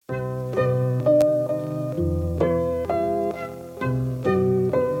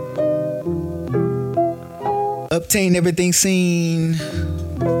obtain everything seen.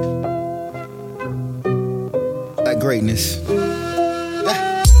 Like greatness.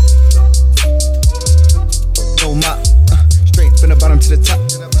 No mop. Straight from the bottom to the top.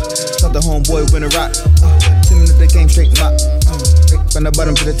 Thought the homeboy win a rock. Send to the game straight mop. Straight from the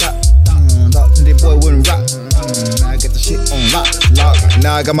bottom to the top. Thought the boy wouldn't rock. Now I got the shit on lock.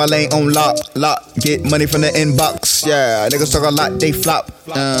 Now I got my lane on lock. Get money from the inbox. Yeah, niggas talk a lot, they flop.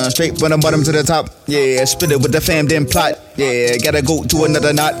 Straight from the bottom to the top. Yeah, spit it with the fam, then plot. Yeah, gotta go to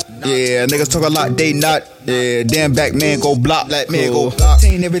another knot. Yeah, niggas talk a lot, they not. Yeah, damn back man go block. Let me go block.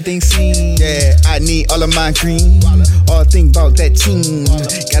 Ain't everything seen. Yeah, I need all of my cream. All think about that team.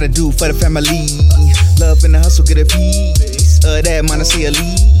 Gotta do for the family. Love in the hustle, get a piece. That man, I see a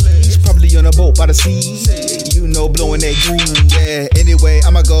lead. Probably on a boat by the sea. You know, blowing that green. Yeah, anyway,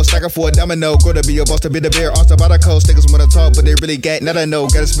 I'ma go stack up for a domino. Go to be a boss to be the bear. On top of the coast. Niggas wanna talk, but they really got not I know.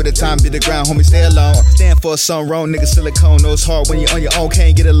 Gotta spend the time, be the ground, homie, stay alone. Stand for something wrong, nigga, silicone. Know it's hard when you're on your own,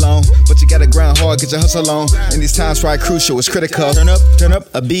 can't get along. But you gotta grind hard, get your hustle on. And these times right crucial, it's critical. Turn up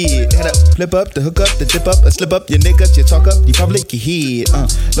a beat. Head up, flip up, the hook up, the dip up, a slip up. Your niggas, you talk up, you probably get hit.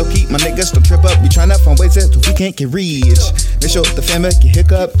 Low key, my niggas don't trip up. We tryna find ways that we can't get rich. Make sure the family get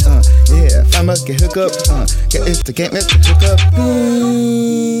hiccup. Yeah, family get hook up. Get it to can't let the hook up.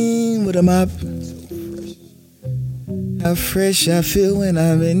 With a mop. How fresh I feel when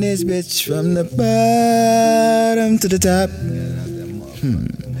I'm in this bitch. From the bottom to the top.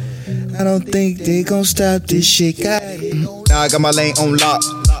 I don't think they gon' stop this shit. Now I got my lane on lock.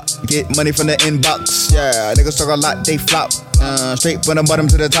 Get money from the inbox. Yeah, niggas talk a lot, they flop. Straight from the bottom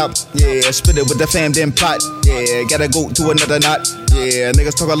to the top. Yeah, spit it with the fam, then plot. Yeah, gotta go to another knot. Yeah,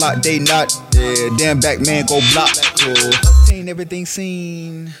 niggas talk a lot, they not. Yeah, damn back man go block. Obtain everything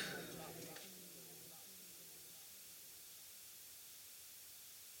seen.